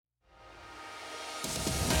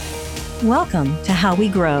Welcome to How We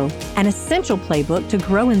Grow, an essential playbook to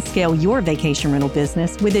grow and scale your vacation rental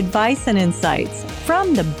business with advice and insights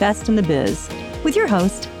from the best in the biz, with your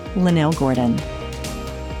host, Linnell Gordon.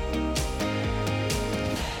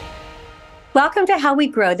 Welcome to How We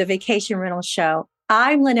Grow, the Vacation Rental Show.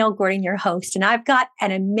 I'm Linnell Gordon, your host, and I've got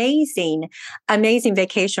an amazing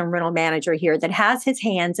vacation rental manager here that has his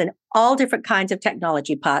hands in all different kinds of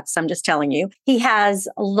technology pots. I'm just telling you. He has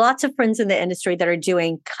lots of friends in the industry that are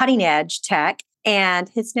doing cutting edge tech, and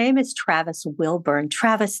his name is Travis Wilburn.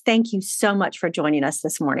 Travis, thank you so much for joining us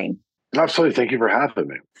this morning. Absolutely. Thank you for having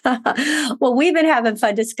me. Well, we've been having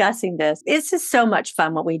fun discussing this. It's just so much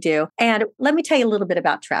fun what we do. And let me tell you a little bit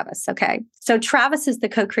about Travis, okay? So Travis is the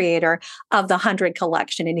co-creator of the 100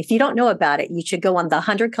 Collection. And if you don't know about it, you should go on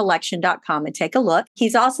the100collection.com and take a look.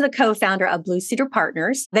 He's also the co-founder of Blue Cedar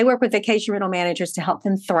Partners. They work with vacation rental managers to help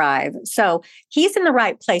them thrive. So he's in the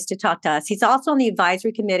right place to talk to us. He's also on the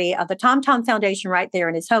advisory committee of the TomTom Foundation right there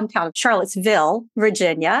in his hometown of Charlottesville,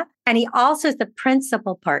 Virginia. And he also is the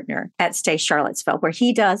principal partner at Stay Charlottesville, where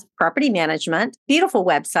he does property management. Beautiful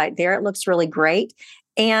website there. It looks really great.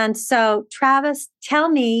 And so, Travis, tell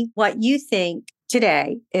me what you think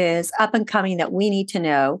today is up and coming that we need to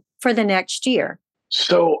know for the next year.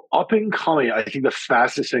 So up and coming, I think the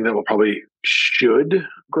fastest thing that will probably should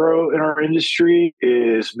grow in our industry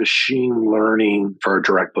is machine learning for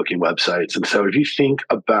direct booking websites. And so if you think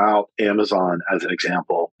about Amazon as an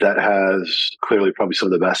example, that has clearly probably some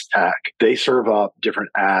of the best tech. They serve up different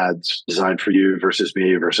ads designed for you versus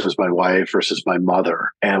me versus my wife versus my mother.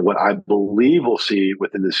 And what I believe we'll see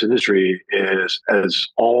within this industry is, as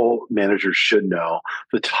all managers should know,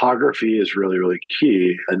 photography is really, really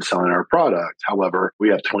key in selling our product. However, we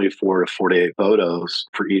have 24 to 48 photos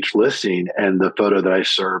for each listing. And the photo that I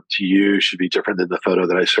serve to you should be different than the photo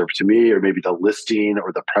that I serve to me, or maybe the listing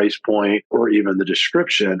or the price point or even the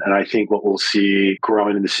description. And I think what we'll see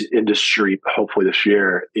growing in this industry, hopefully this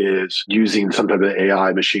year, is using some type of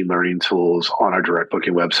AI machine learning tools on our direct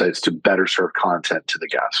booking websites to better serve content to the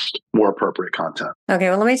guest, more appropriate content. Okay,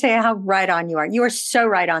 well, let me tell you how right on you are. You are so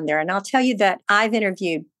right on there. And I'll tell you that I've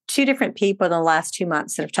interviewed 2 different people in the last 2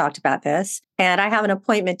 months that have talked about this. And I have an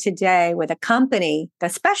appointment today with a company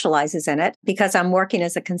that specializes in it because I'm working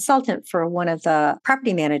as a consultant for one of the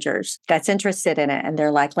property managers that's interested in it. And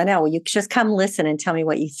they're like, Linnell, will you just come listen and tell me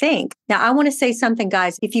what you think? Now, I want to say something,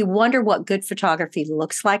 guys. If you wonder what good photography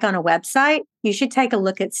looks like on a website, you should take a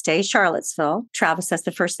look at Stay Charlottesville. Travis, that's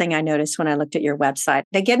the first thing I noticed when I looked at your website.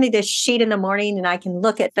 They give me this sheet in the morning and I can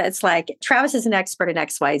look at that. It's like, Travis is an expert in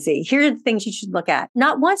XYZ. Here are the things you should look at.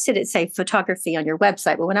 Not once did it say photography on your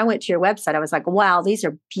website, but when I went to your website, I was like, wow, these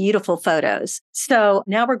are beautiful photos. So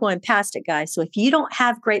now we're going past it, guys. So if you don't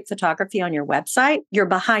have great photography on your website, you're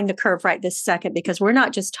behind the curve right this second, because we're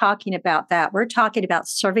not just talking about that. We're talking about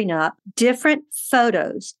serving up different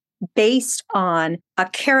photos based on a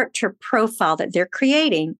character profile that they're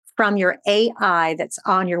creating from your AI that's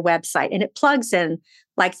on your website. And it plugs in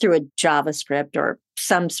like through a JavaScript or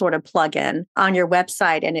some sort of plugin on your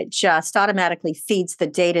website. And it just automatically feeds the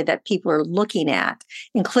data that people are looking at,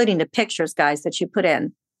 including the pictures, guys, that you put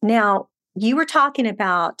in. Now, you were talking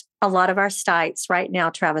about a lot of our sites right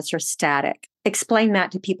now, Travis, are static. Explain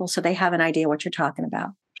that to people so they have an idea what you're talking about.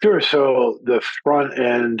 Sure. So the front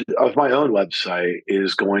end of my own website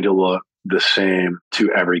is going to look the same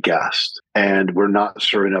to every guest. And we're not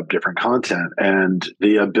serving up different content. And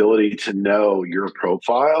the ability to know your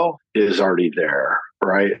profile is already there,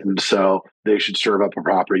 right? And so they should serve up a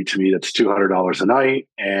property to me that's $200 a night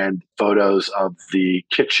and photos of the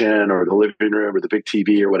kitchen or the living room or the big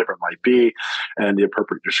TV or whatever it might be, and the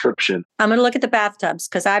appropriate description. I'm going to look at the bathtubs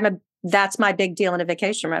because that's my big deal in a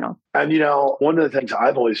vacation rental. And, one of the things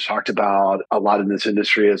I've always talked about a lot in this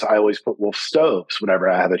industry is I always put wolf stoves whenever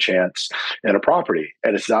I have a chance in a property.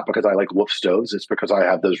 And it's not because I like wolf stoves. It's because I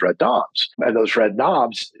have those red knobs. And those red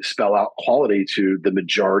knobs spell out quality to the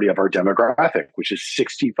majority of our demographic, which is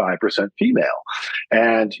 65% female.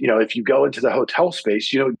 And, if you go into the hotel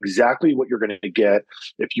space, you know exactly what you're going to get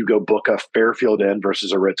if you go book a Fairfield Inn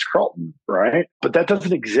versus a Ritz-Carlton, right? But that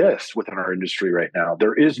doesn't exist within our industry right now.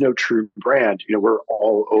 There is no true brand. We're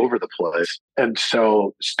all over the place. And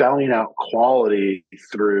so spelling out quality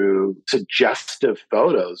through suggestive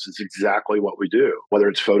photos is exactly what we do, whether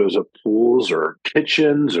it's photos of pools or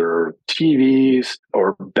kitchens or TVs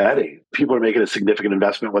or bedding. People are making a significant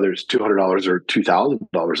investment, whether it's $200 or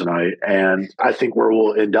 $2,000 a night. And I think where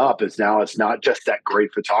we'll end up is now it's not just that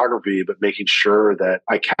great photography, but making sure that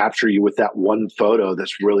I capture you with that one photo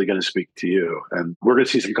that's really going to speak to you. And we're going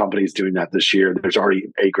to see some companies doing that this year. There's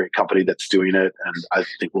already a great company that's doing it. And I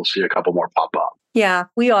think we'll see a couple more pop up. Yeah,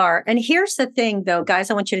 we are. And here's the thing, though,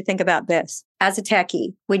 guys, I want you to think about this. As a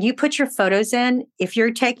techie, when you put your photos in, if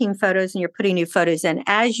you're taking photos and you're putting new photos in,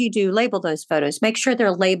 as you do, label those photos. Make sure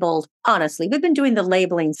they're labeled honestly. We've been doing the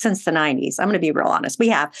labeling since the 90s. I'm going to be real honest. We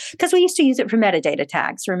have, because we used to use it for metadata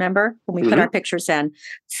tags, remember, when we put our pictures in.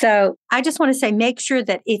 So I just want to say, make sure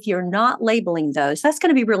that if you're not labeling those, that's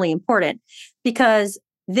going to be really important, because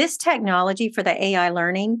this technology for the AI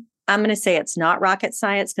learning, I'm going to say it's not rocket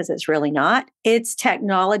science, because it's really not. It's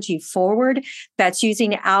technology forward that's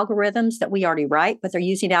using algorithms that we already write, but they're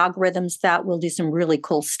using algorithms that will do some really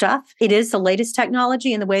cool stuff. It is the latest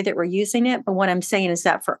technology in the way that we're using it. But what I'm saying is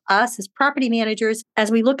that for us as property managers, as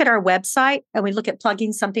we look at our website and we look at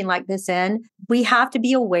plugging something like this in, we have to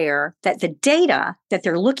be aware that the data that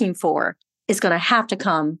they're looking for is going to have to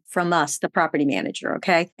come from us, the property manager,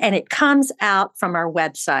 okay? And it comes out from our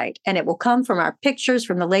website, and it will come from our pictures,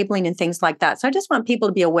 from the labeling and things like that. So I just want people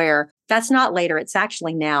to be aware that's not later, it's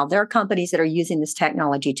actually now. There are companies that are using this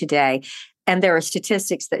technology today, and there are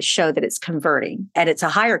statistics that show that it's converting, and it's a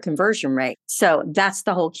higher conversion rate. So that's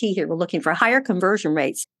the whole key here. We're looking for higher conversion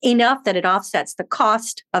rates, enough that it offsets the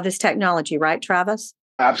cost of this technology, right, Travis?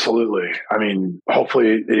 Absolutely. I mean,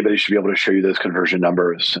 hopefully anybody should be able to show you those conversion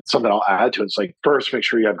numbers. Something I'll add to it is like, first, make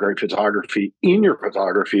sure you have great photography in your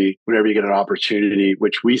photography whenever you get an opportunity,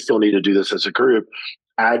 which we still need to do this as a group.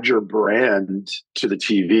 Add your brand to the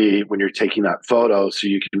TV when you're taking that photo, so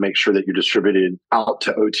you can make sure that you're distributed out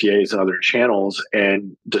to OTAs and other channels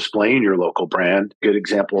and displaying your local brand. Good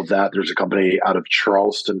example of that, there's a company out of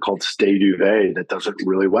Charleston called Stay Duvet that does it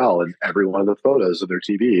really well. And every one of the photos of their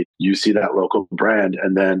TV, you see that local brand,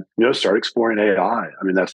 and then, start exploring AI. I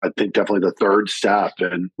mean, that's, I think, definitely the third step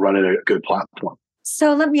in running a good platform.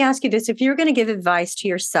 So let me ask you this. If you're going to give advice to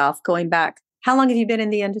yourself going back, how long have you been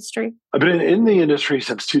in the industry? I've been in the industry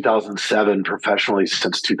since 2007, professionally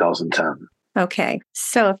since 2010. Okay.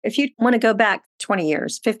 So if you want to go back 20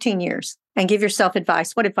 years, 15 years, and give yourself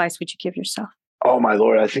advice, what advice would you give yourself? Oh, my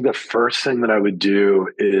Lord. I think the first thing that I would do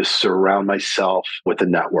is surround myself with a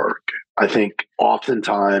network. I think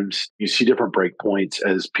oftentimes you see different breakpoints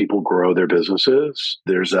as people grow their businesses.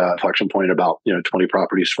 There's a inflection point about, 20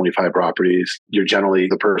 properties, 25 properties. You're generally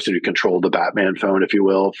the person who controlled the Batman phone, if you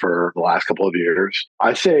will, for the last couple of years.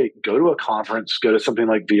 I say go to a conference, go to something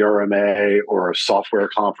like VRMA or a software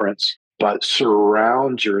conference, but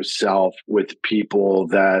surround yourself with people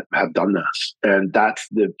that have done this. And that's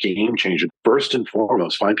the game changer. First and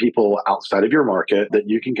foremost, find people outside of your market that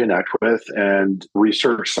you can connect with and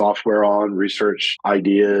research software on, research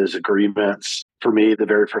ideas, agreements. For me, the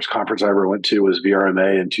very first conference I ever went to was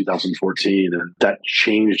VRMA in 2014, and that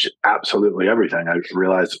changed absolutely everything. I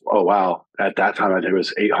realized, oh, wow, at that time, I think it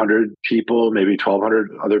was 800 people, maybe 1,200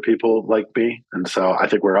 other people like me. And so I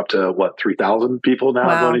think we're up to, 3,000 people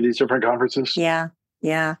now going to these different conferences? Yeah.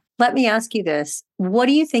 Let me ask you this. What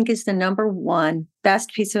do you think is the number one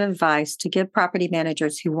best piece of advice to give property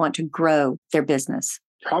managers who want to grow their business?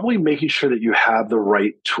 Probably making sure that you have the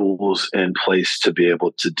right tools in place to be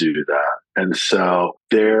able to do that. And so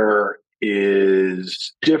there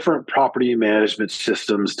is different property management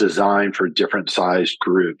systems designed for different sized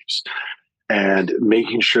groups. And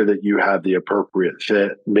making sure that you have the appropriate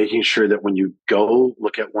fit, making sure that when you go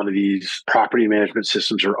look at one of these property management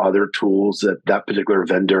systems or other tools that particular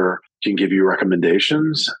vendor can give you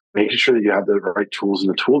recommendations, making sure that you have the right tools in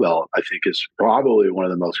the tool belt, I think is probably one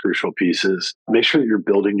of the most crucial pieces. Make sure that you're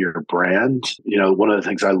building your brand. One of the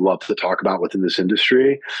things I love to talk about within this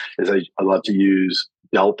industry is I love to use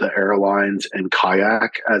Delta Airlines and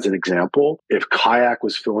Kayak as an example. If Kayak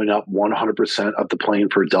was filling up 100% of the plane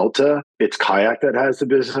for Delta, it's Kayak that has the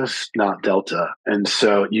business, not Delta. And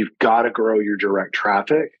so you've got to grow your direct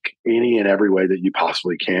traffic any and every way that you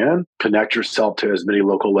possibly can. Connect yourself to as many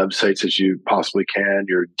local websites as you possibly can,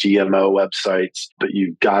 your DMO websites, but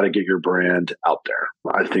you've got to get your brand out there.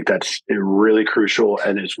 I think that's really crucial.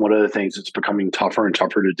 And it's one of the things that's becoming tougher and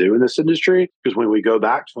tougher to do in this industry. Because when we go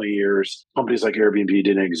back 20 years, companies like Airbnb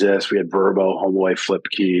didn't exist. We had Vrbo, HomeAway,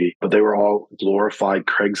 Flipkey, but they were all glorified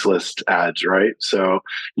Craigslist ads, right? So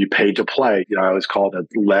you paid to play. I always call it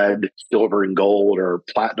lead, silver, and gold, or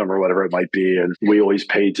platinum, or whatever it might be. And we always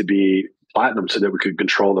paid to be platinum so that we could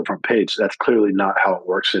control the front page. That's clearly not how it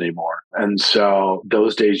works anymore. And so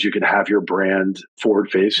those days you can have your brand forward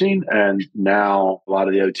facing. And now a lot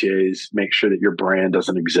of the OTAs make sure that your brand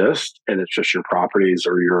doesn't exist and it's just your properties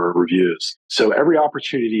or your reviews. So every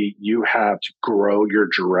opportunity you have to grow your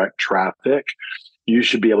direct traffic, you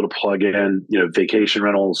should be able to plug in, vacation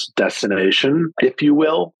rentals destination, if you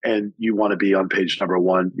will, and you want to be on page number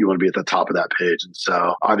one. You want to be at the top of that page. And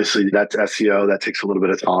so obviously that's SEO. That takes a little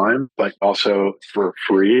bit of time, but also for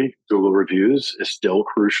free, Google reviews is still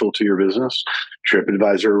crucial to your business.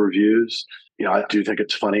 TripAdvisor reviews. I do think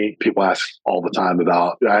it's funny. People ask all the time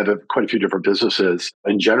about, I have quite a few different businesses,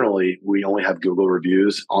 and generally we only have Google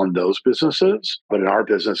reviews on those businesses. But in our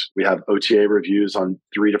business, we have OTA reviews on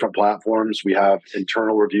 3 different platforms. We have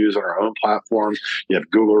internal reviews on our own platform. You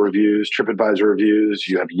have Google reviews, TripAdvisor reviews,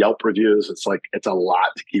 you have Yelp reviews. It's a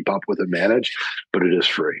lot to keep up with and manage, but it is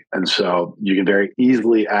free. And so you can very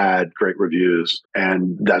easily add great reviews.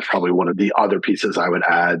 And that's probably one of the other pieces I would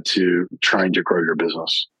add to trying to grow your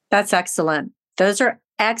business. That's excellent. Those are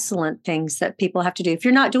excellent things that people have to do. If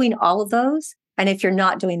you're not doing all of those, and if you're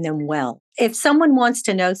not doing them well, if someone wants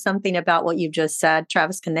to know something about what you've just said,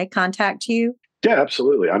 Travis, can they contact you? Yeah,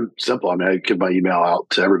 absolutely. I'm simple. I give my email out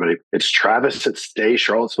to everybody. It's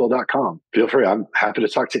travis@staycharlottesville.com. Feel free. I'm happy to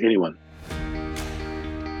talk to anyone.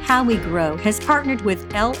 How We Grow has partnered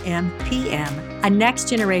with LMPM, a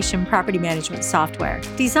next-generation property management software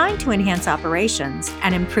designed to enhance operations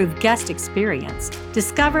and improve guest experience.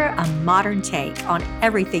 Discover a modern take on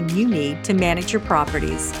everything you need to manage your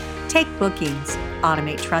properties. Take bookings,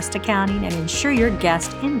 automate trust accounting, and ensure your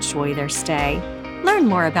guests enjoy their stay. Learn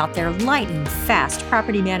more about their lightning fast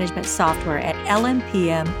property management software at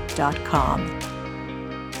lmpm.com.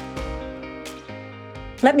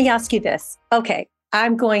 Let me ask you this. Okay.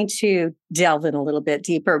 I'm going to delve in a little bit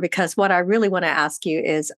deeper because what I really want to ask you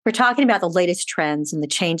is, we're talking about the latest trends and the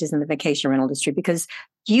changes in the vacation rental industry because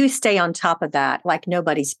you stay on top of that like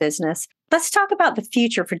nobody's business. Let's talk about the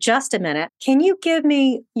future for just a minute. Can you give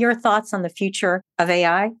me your thoughts on the future of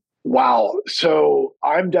AI? Wow. So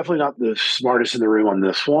I'm definitely not the smartest in the room on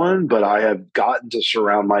this one, but I have gotten to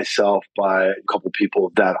surround myself by a couple of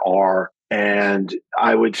people that are. And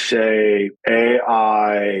I would say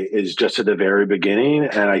AI is just at the very beginning.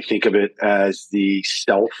 And I think of it as the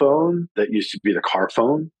cell phone that used to be the car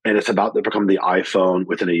phone. And it's about to become the iPhone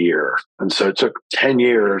within a year. And so it took 10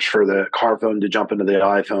 years for the car phone to jump into the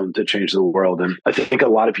iPhone to change the world. And I think a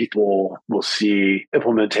lot of people will see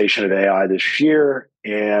implementation of AI this year.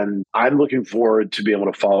 And I'm looking forward to being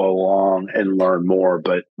able to follow along and learn more.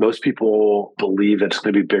 But most people believe that it's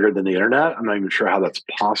going to be bigger than the internet. I'm not even sure how that's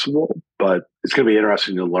possible, but it's going to be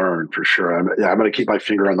interesting to learn for sure. I'm going to keep my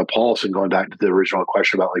finger on the pulse, and going back to the original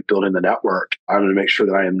question about building the network, I'm going to make sure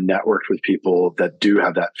that I am networked with people that do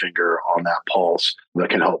have that finger on that pulse that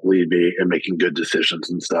can help lead me in making good decisions.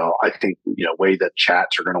 And so I think, way that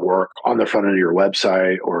chats are going to work on the front end of your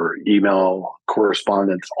website or email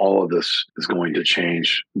correspondence, all of this is going to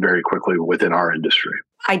change very quickly within our industry.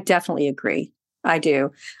 I definitely agree. I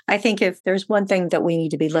do. I think if there's one thing that we need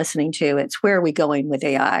to be listening to, it's where are we going with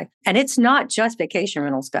AI? And it's not just vacation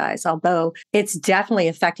rentals, guys, although it's definitely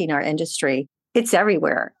affecting our industry. It's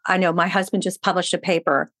everywhere. I know my husband just published a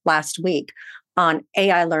paper last week on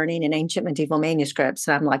AI learning in ancient medieval manuscripts.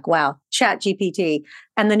 And I'm like, wow, ChatGPT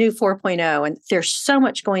and the new 4.0. And there's so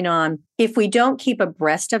much going on. If we don't keep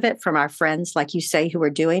abreast of it from our friends, like you say, who are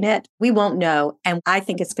doing it, we won't know. And I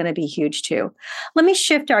think it's going to be huge too. Let me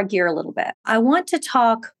shift our gear a little bit. I want to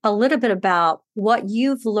talk a little bit about what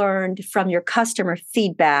you've learned from your customer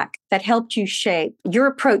feedback that helped you shape your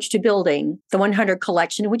approach to building the 100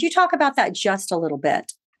 collection. Would you talk about that just a little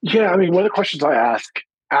bit? Yeah, one of the questions I ask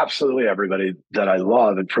absolutely everybody that I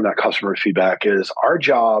love and from that customer feedback is, our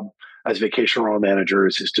job as vacation rental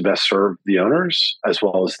managers is to best serve the owners as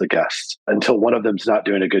well as the guests until one of them's not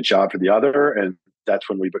doing a good job for the other. And that's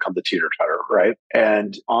when we become the teeter-totter, right?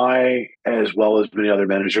 And I, as well as many other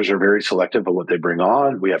managers, are very selective of what they bring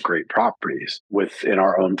on. We have great properties within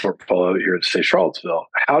our own portfolio here at Stay Charlottesville.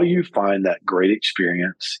 How do you find that great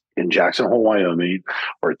experience in Jackson Hole, Wyoming,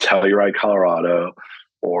 or Telluride, Colorado,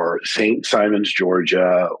 or St. Simons,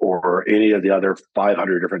 Georgia, or any of the other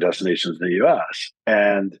 500 different destinations in the U.S.?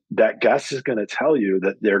 And that guest is going to tell you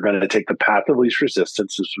that they're going to take the path of least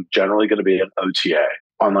resistance. This is generally going to be an OTA,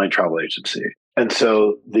 online travel agency. And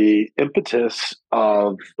so the impetus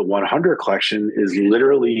of the 100 collection is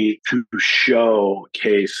literally to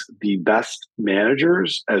showcase the best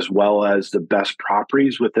managers as well as the best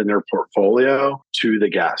properties within their portfolio to the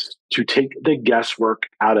guests, to take the guesswork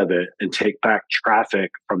out of it and take back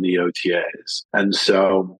traffic from the OTAs. And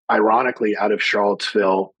so ironically, out of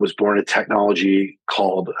Charlottesville was born a technology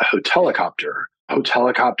called Hotelicopter.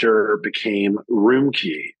 Hotelicopter became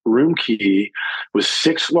Roomkey. Roomkey was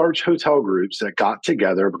 6 large hotel groups that got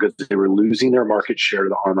together because they were losing their market share to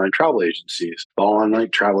the online travel agencies. The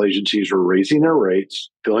online travel agencies were raising their rates,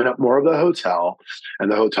 filling up more of the hotel,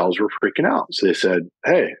 and the hotels were freaking out. So they said,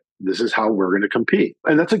 hey, this is how we're going to compete.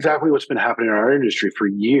 And that's exactly what's been happening in our industry for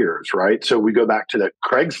years, right? So we go back to the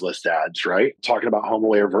Craigslist ads, right? Talking about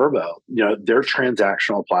HomeAway or Vrbo. They're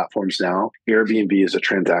transactional platforms now. Airbnb is a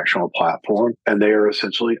transactional platform, and they are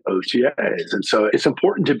essentially OTAs. And so it's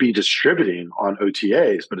important to be distributing on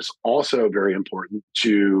OTAs, but it's also very important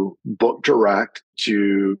to book direct,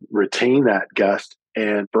 to retain that guest,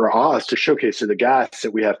 and for us to showcase to the guests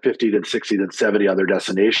that we have 50 to 60 to 70 other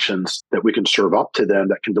destinations that we can serve up to them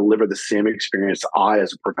that can deliver the same experience I,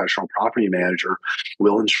 as a professional property manager,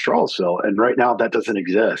 will in Charlottesville. And right now that doesn't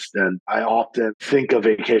exist. And I often think of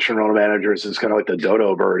vacation rental managers as kind of like the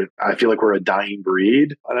dodo bird. I feel like we're a dying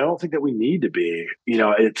breed. And I don't think that we need to be.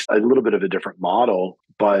 It's a little bit of a different model,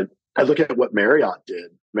 but I look at what Marriott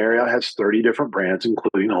did. Marriott has 30 different brands,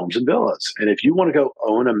 including homes and villas. And if you want to go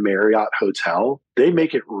own a Marriott hotel, they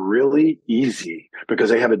make it really easy because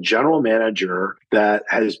they have a general manager that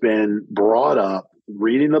has been brought up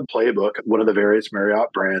reading the playbook of one of the various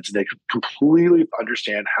Marriott brands, and they completely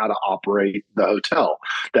understand how to operate the hotel.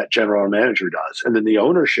 That general manager does. And then the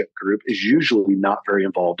ownership group is usually not very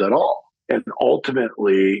involved at all. And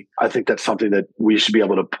ultimately, I think that's something that we should be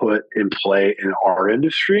able to put in play in our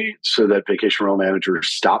industry so that vacation rental managers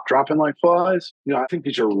stop dropping like flies. I think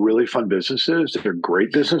these are really fun businesses. They're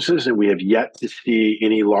great businesses, and we have yet to see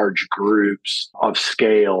any large groups of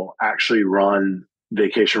scale actually run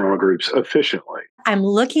vacation rental groups efficiently. I'm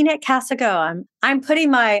looking at Casago. I'm putting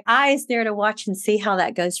my eyes there to watch and see how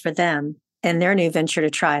that goes for them and their new venture to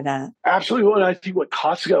try that. Absolutely. Well, and I think what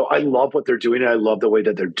Costco, I love what they're doing. And I love the way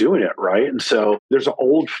that they're doing it, right? And so there's an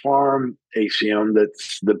old farm axiom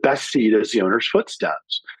that's the best seat is the owner's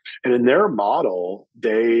footsteps. And in their model,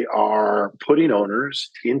 they are putting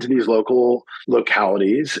owners into these local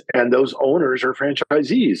localities, and those owners are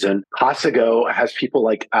franchisees. And Costco has people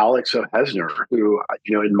like Alex O'Hesner, who,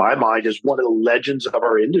 in my mind is one of the legends of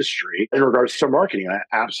our industry in regards to marketing. I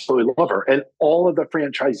absolutely love her. And all of the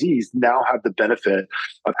franchisees now have the benefit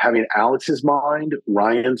of having Alex's mind,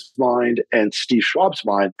 Ryan's mind, and Steve Schwab's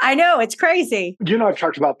mind. I know, it's crazy. I've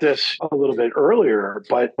talked about this a little bit earlier,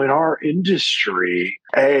 but in our industry,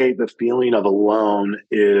 the feeling of alone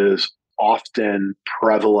is often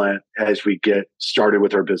prevalent as we get started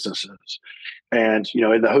with our businesses. And,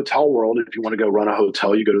 in the hotel world, if you want to go run a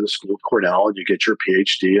hotel, you go to the school of Cornell and you get your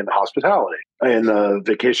PhD in hospitality. In the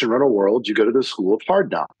vacation rental world, you go to the school of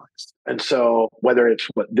hard knocks. And so whether it's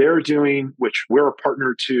what they're doing, which we're a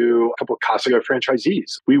partner to a couple of Costco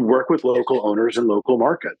franchisees, we work with local owners in local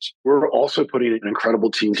markets. We're also putting an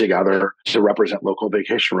incredible team together to represent local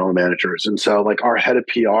vacation rental managers. And so our head of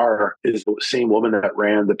PR is the same woman that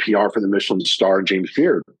ran the PR for the Michelin star, James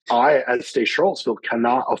Beard. I, as Stay Charlottesville,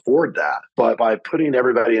 cannot afford that. But by putting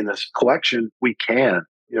everybody in this collection, we can.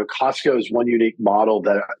 Costco is one unique model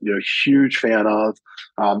that huge fan of.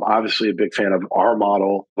 Obviously a big fan of our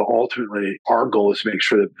model, but ultimately our goal is to make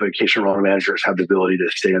sure that vacation rental managers have the ability to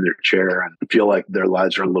stay in their chair and feel like their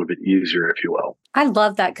lives are a little bit easier, if you will. I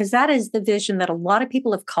love that because that is the vision that a lot of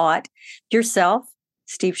people have caught. Yourself,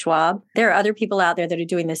 Steve Schwab. There are other people out there that are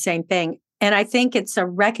doing the same thing. And I think it's a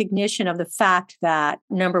recognition of the fact that,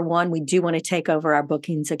 number one, we do want to take over our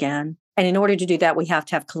bookings again. And in order to do that, we have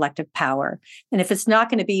to have collective power. And if it's not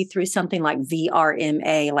going to be through something like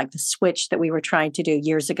VRMA, like the switch that we were trying to do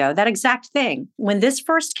years ago, that exact thing, when this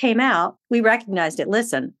first came out, we recognized it.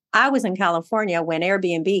 Listen, I was in California when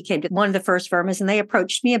Airbnb came to one of the first firms, and they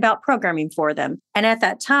approached me about programming for them. And at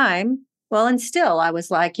that time, and still, I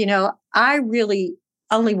was like, I really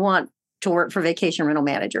only want to work for vacation rental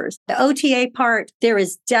managers. The OTA part, there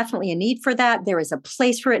is definitely a need for that. There is a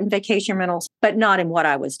place for it in vacation rentals, but not in what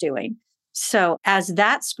I was doing. So as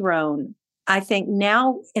that's grown, I think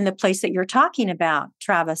now in the place that you're talking about,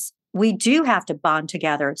 Travis, we do have to bond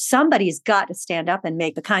together. Somebody's got to stand up and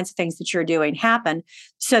make the kinds of things that you're doing happen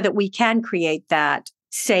so that we can create that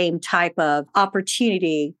same type of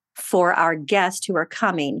opportunity for our guests who are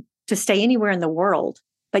coming to stay anywhere in the world.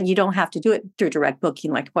 But you don't have to do it through direct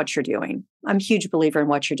booking like what you're doing. I'm a huge believer in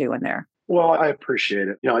what you're doing there. Well, I appreciate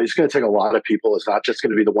it. It's going to take a lot of people. It's not just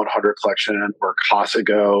going to be the 100 collection or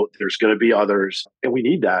Costco. There's going to be others. And we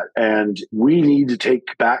need that. And we need to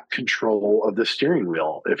take back control of the steering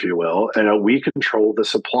wheel, if you will. And we control the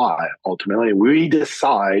supply. Ultimately, we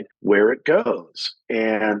decide where it goes.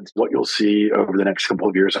 And what you'll see over the next couple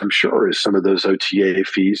of years, I'm sure, is some of those OTA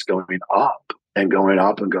fees going up. and going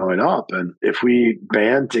up and going up. And if we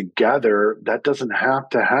band together, that doesn't have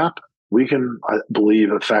to happen. We can, I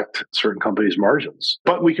believe, affect certain companies' margins,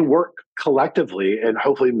 but we can work collectively and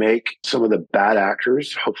hopefully make some of the bad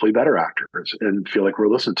actors, hopefully better actors, and feel like we're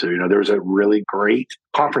listened to. There was a really great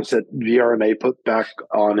conference that VRMA put back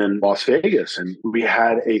on in Las Vegas. And we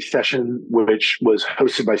had a session which was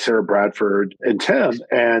hosted by Sarah Bradford and Tim,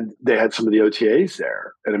 and they had some of the OTAs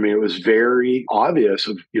there. And I mean, it was very obvious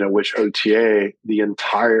of, which OTA the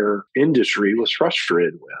entire industry was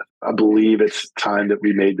frustrated with. I believe it's time that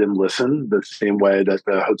we made them listen the same way that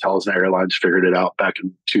the hotels and airlines figured it out back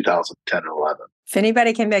in 2010 and 11. If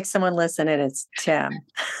anybody can make someone listen, it's Tim.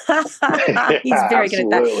 He's very good at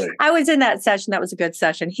that. I was in that session. That was a good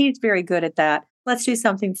session. He's very good at that. Let's do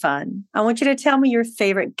something fun. I want you to tell me your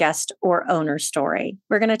favorite guest or owner story.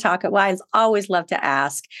 We're going to talk about, I always love to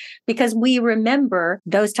ask, because we remember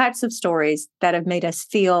those types of stories that have made us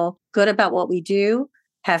feel good about what we do,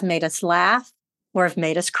 have made us laugh, or have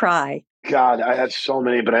made us cry. God, I have so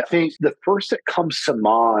many, but I think the first that comes to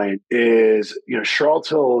mind is,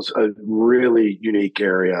 Charlottesville is a really unique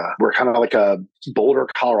area. We're kind of like a Boulder,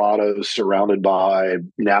 Colorado, surrounded by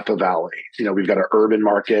Napa Valley. We've got an urban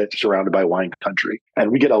market surrounded by wine country.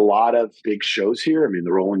 And we get a lot of big shows here. I mean,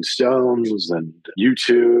 the Rolling Stones and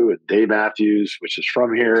U2 and Dave Matthews, which is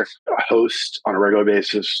from here, host on a regular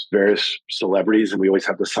basis various celebrities. And we always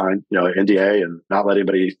have to sign, NDA and not let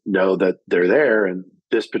anybody know that they're there. And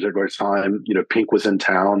this particular time, Pink was in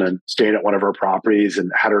town and staying at one of our properties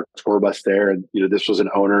and had her tour bus there. And, this was an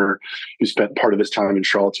owner who spent part of his time in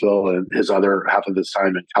Charlottesville and his other half of his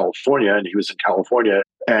time in California. And he was in California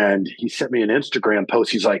and he sent me an Instagram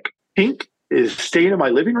post. He's like, Pink is staying in my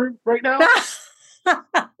living room right now.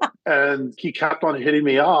 And he kept on hitting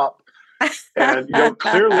me up. And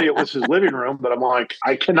clearly it was his living room, but I'm like,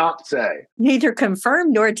 I cannot say. Neither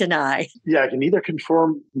confirm nor deny. Yeah, I can neither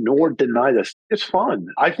confirm nor deny this. It's fun.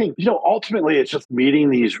 I think, ultimately it's just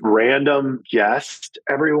meeting these random guests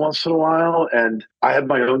every once in a while. And I have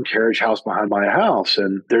my own carriage house behind my house.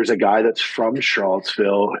 And there's a guy that's from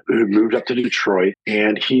Charlottesville who moved up to Detroit.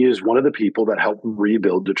 And he is one of the people that helped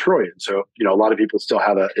rebuild Detroit. And so, a lot of people still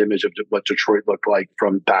have an image of what Detroit looked like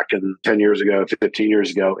from back in 10 years ago, 15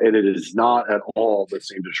 years ago. And it is not at all the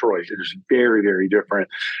same Detroit. It is very, very different,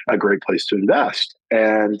 a great place to invest.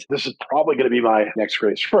 And this is probably going to be my next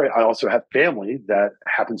great story. I also have family that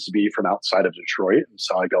happens to be from outside of Detroit. And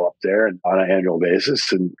so I go up there and on an annual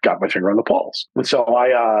basis and got my finger on the pulse. And so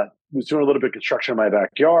I was doing a little bit of construction in my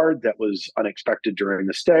backyard that was unexpected during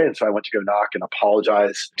the stay. And so I went to go knock and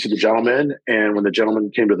apologize to the gentleman. And when the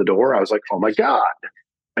gentleman came to the door, I was like, oh my God,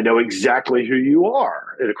 I know exactly who you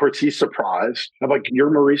are. And of course, he's surprised. I'm like, you're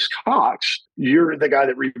Maurice Cox. You're the guy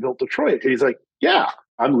that rebuilt Detroit. And he's like, yeah,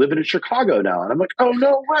 I'm living in Chicago now. And I'm like, oh,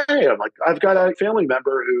 no way. I'm like, I've got a family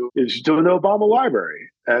member who is doing the Obama Library.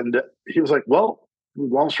 And he was like, well,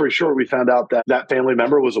 long story short, we found out that that family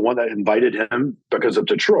member was the one that invited him because of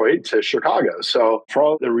Detroit to Chicago. So for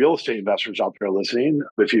all the real estate investors out there listening,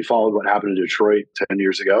 if you followed what happened in Detroit 10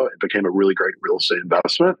 years ago, it became a really great real estate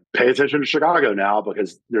investment. Pay attention to Chicago now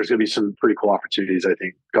because there's going to be some pretty cool opportunities, I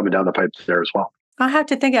think, coming down the pipe there as well. I'll have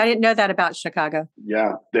to think. I didn't know that about Chicago.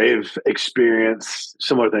 Yeah, they've experienced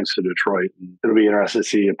similar things to Detroit. It'll be interesting to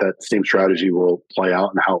see if that same strategy will play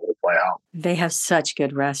out and how it will play out. They have such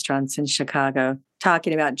good restaurants in Chicago.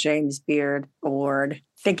 Talking about James Beard Board,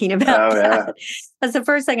 thinking about that. Yeah. That's the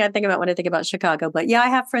first thing I think about when I think about Chicago. But yeah, I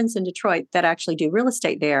have friends in Detroit that actually do real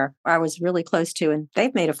estate there. I was really close to, and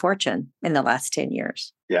they've made a fortune in the last 10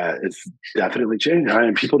 years. Yeah, it's definitely changed. I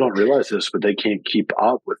mean, people don't realize this, but they can't keep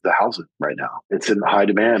up with the housing right now. It's in high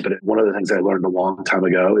demand. But one of the things I learned a long time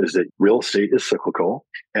ago is that real estate is cyclical.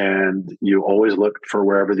 And you always look for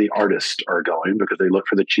wherever the artists are going because they look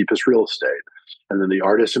for the cheapest real estate. And then the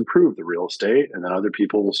artists improve the real estate, and then other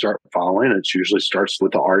people will start following. It usually starts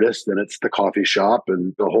with the artist, then it's the coffee shop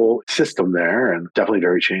and the whole system there, and definitely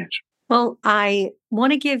very changed. Well, I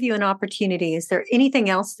want to give you an opportunity. Is there anything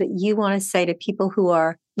else that you want to say to people who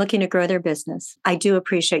are looking to grow their business? I do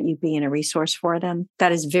appreciate you being a resource for them.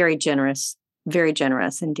 That is very generous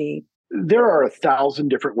indeed. There are 1,000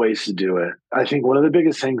 different ways to do it. I think one of the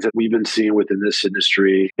biggest things that we've been seeing within this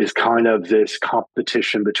industry is kind of this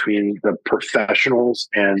competition between the professionals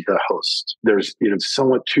and the hosts. There's,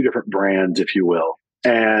 somewhat two different brands, if you will.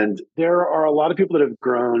 And there are a lot of people that have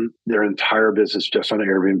grown their entire business just on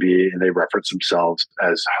Airbnb, and they reference themselves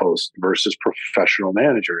as hosts versus professional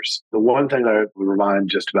managers. The one thing that I would remind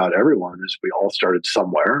just about everyone is we all started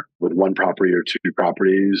somewhere with one property or two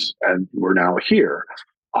properties, and we're now here.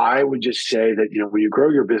 I would just say that, when you grow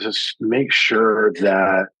your business, make sure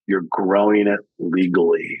that you're growing it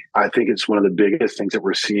legally. I think it's one of the biggest things that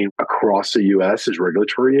we're seeing across the US is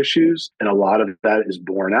regulatory issues. And a lot of that is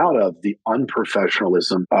born out of the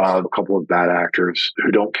unprofessionalism of a couple of bad actors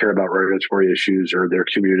who don't care about regulatory issues or their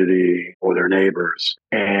community or their neighbors.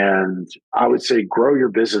 And I would say grow your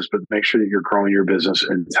business, but make sure that you're growing your business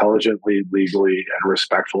intelligently, legally, and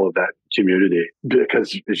respectful of that community.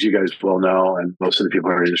 Because as you guys well know, and most of the people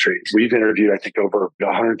in our industry, we've interviewed, I think, over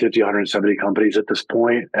 150, 170 companies at this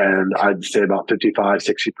point. And I'd say about 55,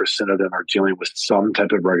 60% of them are dealing with some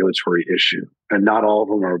type of regulatory issue. And not all of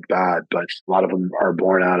them are bad, but a lot of them are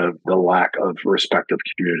born out of the lack of respect of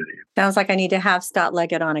community. Sounds like I need to have Scott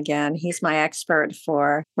Leggett on again. He's my expert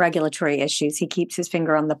for regulatory issues. He keeps his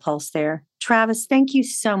finger on the pulse there. Travis, thank you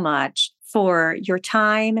so much for your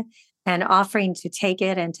time and offering to take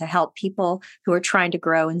it and to help people who are trying to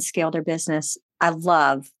grow and scale their business. I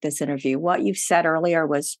love this interview. What you've said earlier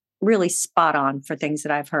was really spot on for things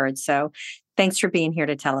that I've heard. So thanks for being here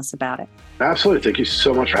to tell us about it. Absolutely. Thank you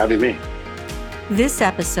so much for having me. This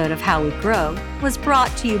episode of How We Grow was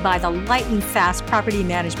brought to you by the lightning fast property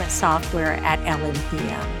management software at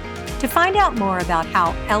LNPM. To find out more about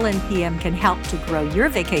how LNPM can help to grow your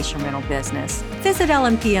vacation rental business, visit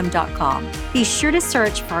lnpm.com. Be sure to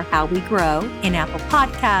search for How We Grow in Apple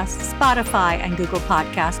Podcasts, Spotify, and Google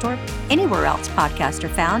Podcasts, or anywhere else podcasts are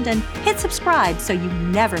found, and hit subscribe so you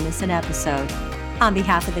never miss an episode. On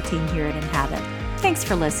behalf of the team here at Inhabit, thanks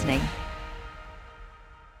for listening.